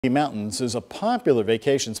Mountains is a popular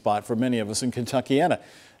vacation spot for many of us in Kentuckiana.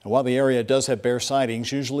 And while the area does have bear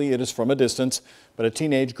sightings, usually it is from a distance. But a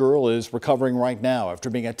teenage girl is recovering right now after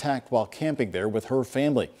being attacked while camping there with her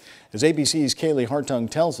family. As ABC's Kaylee Hartung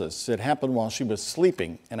tells us, it happened while she was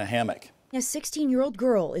sleeping in a hammock. A 16-year-old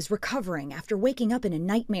girl is recovering after waking up in a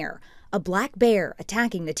nightmare. A black bear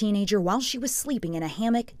attacking the teenager while she was sleeping in a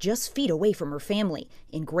hammock just feet away from her family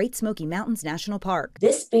in Great Smoky Mountains National Park.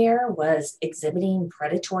 This bear was exhibiting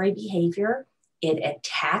predatory behavior. It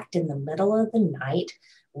attacked in the middle of the night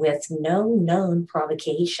with no known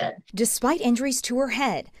provocation. Despite injuries to her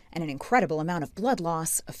head and an incredible amount of blood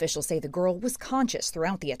loss, officials say the girl was conscious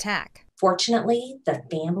throughout the attack. Fortunately, the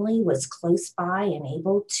family was close by and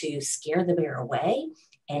able to scare the bear away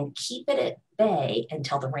and keep it at bay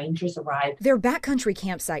until the rangers arrived. Their backcountry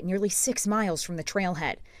campsite nearly 6 miles from the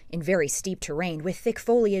trailhead. In very steep terrain with thick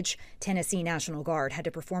foliage, Tennessee National Guard had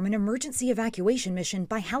to perform an emergency evacuation mission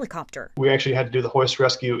by helicopter. We actually had to do the hoist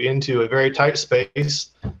rescue into a very tight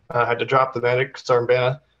space. Had to drop the medic,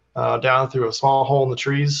 Sergeant Banna, down through a small hole in the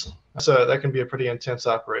trees. So that can be a pretty intense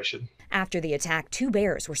operation. After the attack, 2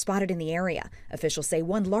 bears were spotted in the area. Officials say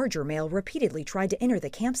one larger male repeatedly tried to enter the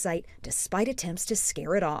campsite despite attempts to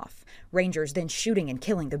scare it off. Rangers then shooting and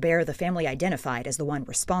killing the bear the family identified as the one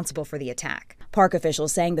responsible for the attack. Park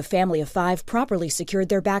officials saying the family of 5 properly secured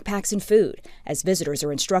their backpacks and food, as visitors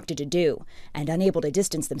are instructed to do, and unable to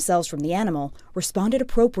distance themselves from the animal, responded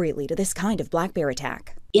appropriately to this kind of black bear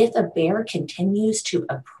attack. If a bear continues to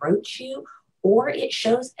approach you, or it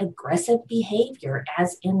shows aggressive behavior,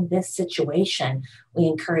 as in this situation, we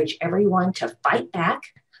encourage everyone to fight back,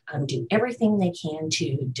 do everything they can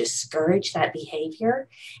to discourage that behavior.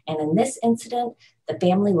 And in this incident, the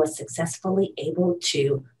family was successfully able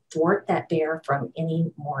to thwart that bear from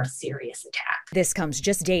any more serious attack. This comes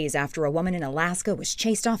just days after a woman in Alaska was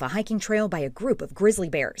chased off a hiking trail by a group of grizzly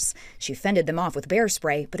bears. She fended them off with bear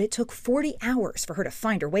spray, but it took 40 hours for her to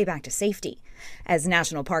find her way back to safety. As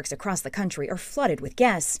national parks across the country are flooded with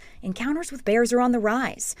guests, encounters with bears are on the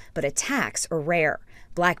rise, but attacks are rare.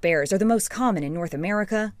 Black bears are the most common in North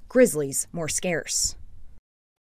America, grizzlies more scarce.